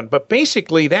 11. But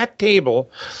basically, that table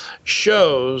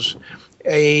shows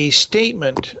a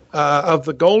statement of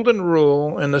the golden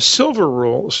rule and the silver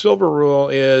rule. The silver rule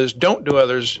is don't do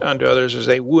unto others as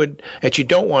they would, that you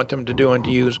don't want them to do unto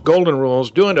you. Golden rule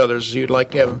is do unto others as you'd like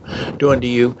to have them do unto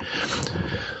you.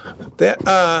 That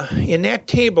in that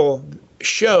table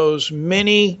shows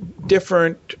many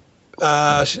different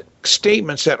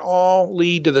statements that all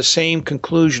lead to the same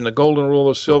conclusion. The golden rule,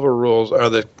 the silver rules are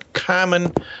the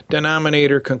common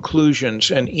denominator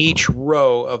conclusions in each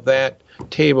row of that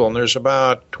table. And there's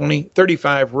about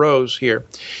 35 rows here,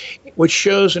 which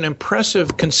shows an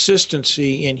impressive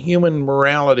consistency in human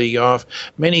morality of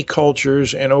many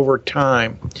cultures and over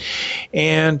time.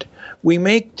 And we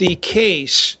make the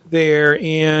case there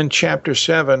in Chapter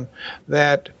 7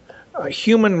 that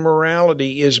human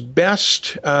morality is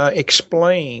best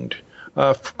explained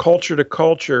culture to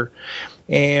culture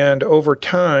and over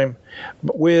time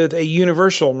with a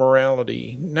universal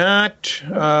morality, not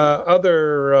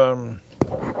other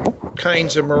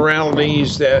kinds of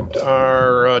moralities that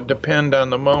are depend on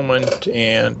the moment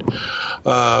and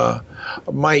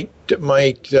might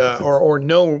or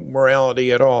no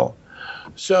morality at all.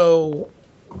 So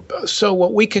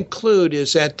what we conclude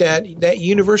is that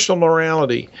universal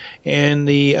morality and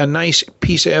a nice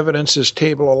piece of evidence is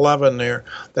table 11 there,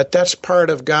 that's part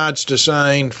of God's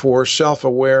design for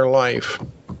self-aware life.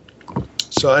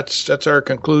 So that's our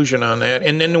conclusion on that.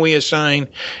 And then we assign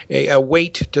a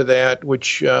weight to that,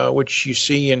 which you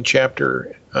see in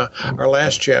our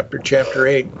last chapter, Chapter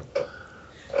 8.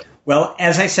 Well,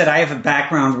 as I said, I have a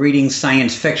background reading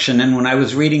science fiction, and when I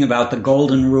was reading about the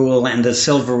Golden Rule and the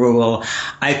Silver Rule,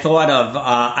 I thought of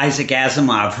Isaac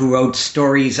Asimov, who wrote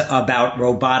stories about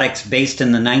robotics based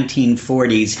in the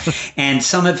 1940s, and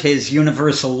some of his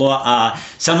universal law,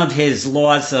 some of his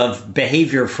laws of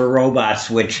behavior for robots,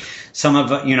 which some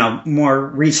of more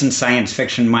recent science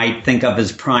fiction might think of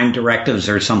as prime directives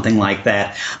or something like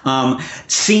that,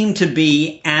 seem to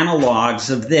be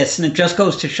analogs of this, and it just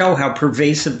goes to show how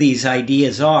pervasive these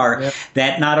ideas are. Yep.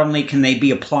 That not only can they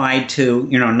be applied to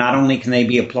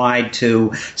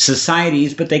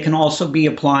societies, but they can also be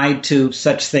applied to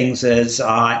such things as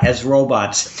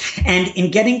robots. And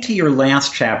in getting to your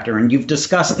last chapter, and you've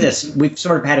discussed this, we've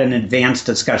sort of had an advanced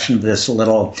discussion of this a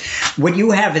little. What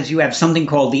you have is you have something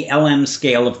called the LM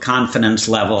scale of confidence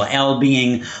level, L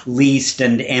being least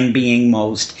and M being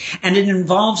most. And it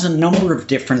involves a number of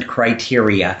different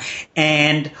criteria.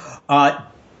 And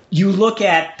you look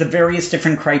at the various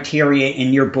different criteria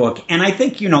in your book, and I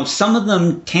think, some of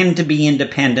them tend to be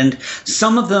independent.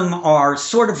 Some of them are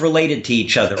sort of related to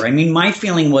each other. I mean, my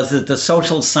feeling was that the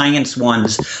social science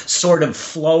ones sort of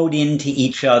flowed into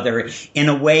each other in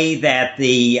a way that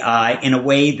the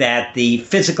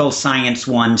physical science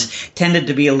ones tended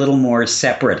to be a little more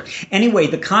separate. Anyway,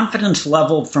 the confidence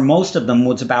level for most of them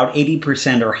was about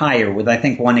 80% or higher, with I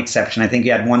think one exception. I think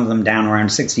you had one of them down around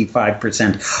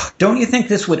 65%. Don't you think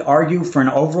this would argue for an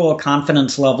overall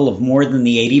confidence level of more than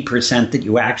the 80% that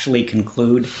you actually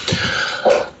conclude?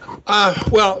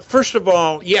 Well, first of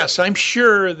all, yes, I'm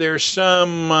sure there's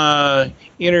some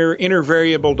inner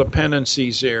variable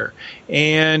dependencies there,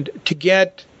 and to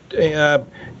get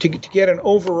an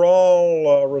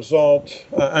overall result,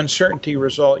 uncertainty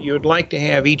result, you would like to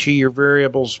have each of your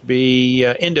variables be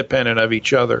independent of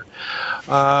each other.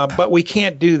 But we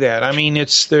can't do that. I mean,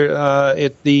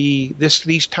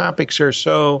 these topics are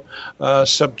so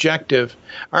subjective.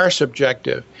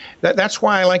 That's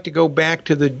why I like to go back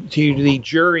to the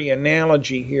jury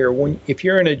analogy here. If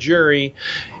you're in a jury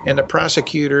and the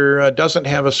prosecutor doesn't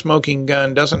have a smoking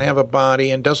gun, doesn't have a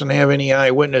body, and doesn't have any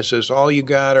eyewitnesses, all you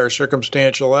got are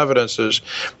circumstantial evidences.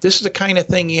 This is the kind of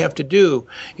thing you have to do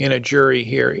in a jury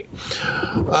hearing.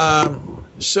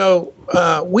 So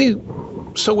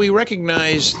we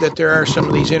recognize that there are some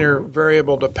of these inner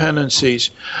variable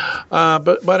dependencies,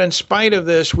 but in spite of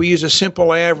this, we use a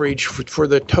simple average for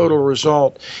the total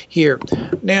result here.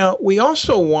 Now, we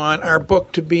also want our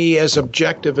book to be as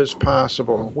objective as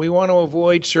possible. We want to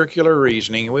avoid circular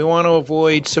reasoning. We want to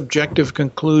avoid subjective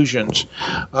conclusions.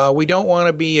 We don't want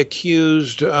to be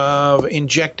accused of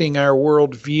injecting our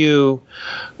worldview,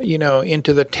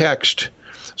 into the text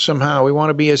somehow. We want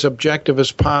to be as objective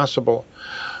as possible.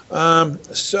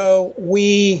 So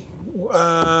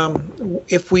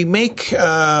if we make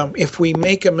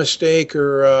a mistake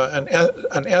or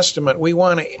an estimate, we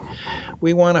want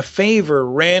to favor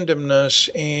randomness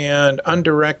and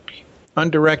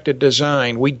undirected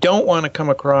design. We don't want to come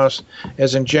across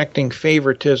as injecting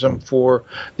favoritism for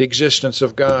the existence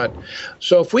of God.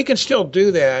 So if we can still do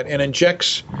that and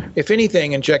inject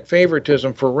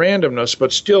favoritism for randomness,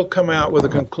 but still come out with a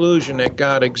conclusion that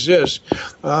God exists,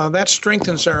 that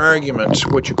strengthens our arguments,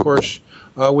 which of course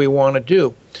we want to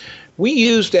do. We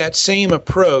used that same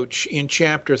approach in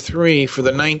Chapter 3 for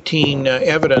the 19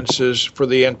 evidences for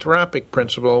the anthropic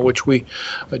principle, which we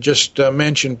just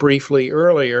mentioned briefly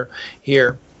earlier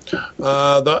here.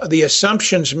 The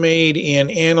assumptions made in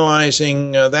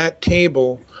analyzing that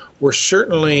table were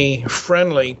certainly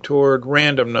friendly toward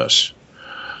randomness.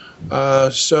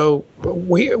 So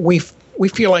we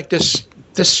feel like this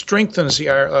strengthens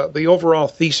the overall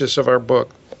thesis of our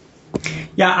book.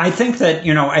 Yeah, I think that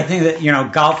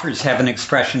golfers have an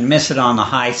expression, miss it on the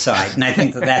high side, and I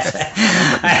think that's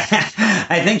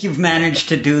I think you've managed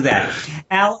to do that.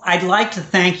 Al, I'd like to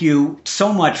thank you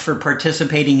so much for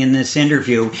participating in this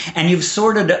interview, and you've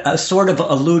sort of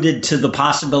alluded to the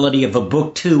possibility of a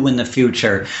book 2 in the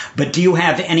future, but do you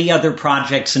have any other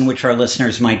projects in which our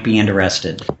listeners might be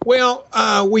interested? Well,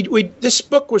 this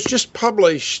book was just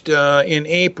published in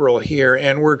April here,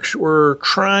 and we're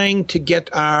trying to get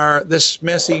this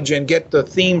message and get the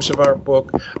themes of our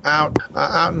book out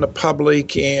in the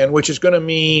public, and which is going to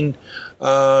mean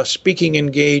speaking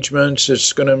engagements.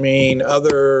 It's going to mean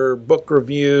other book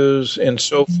reviews and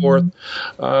so forth.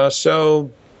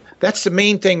 So that's the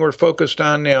main thing we're focused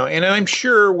on now. And I'm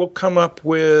sure we'll come up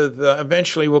with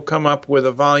eventually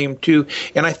a volume 2.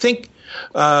 And I think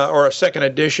or a second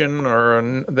edition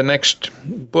or the next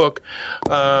book.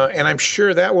 And I'm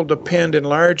sure that will depend in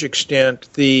large extent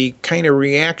the kind of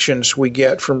reactions we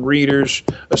get from readers,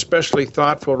 especially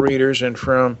thoughtful readers, and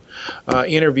from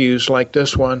interviews like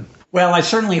this one. Well, I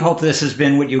certainly hope this has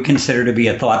been what you consider to be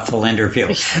a thoughtful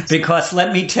interview, because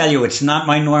let me tell you, it's not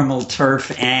my normal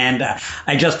turf, and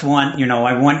I just want,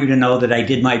 I want you to know that I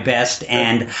did my best,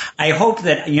 and I hope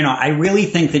that, I really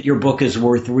think that your book is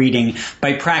worth reading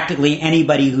by practically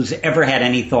anybody who's ever had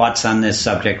any thoughts on this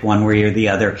subject one way or the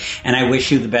other, and I wish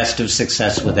you the best of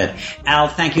success with it. Al,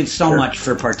 thank you so much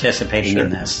for participating in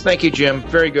this. Thank you, Jim.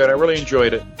 Very good. I really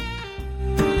enjoyed it.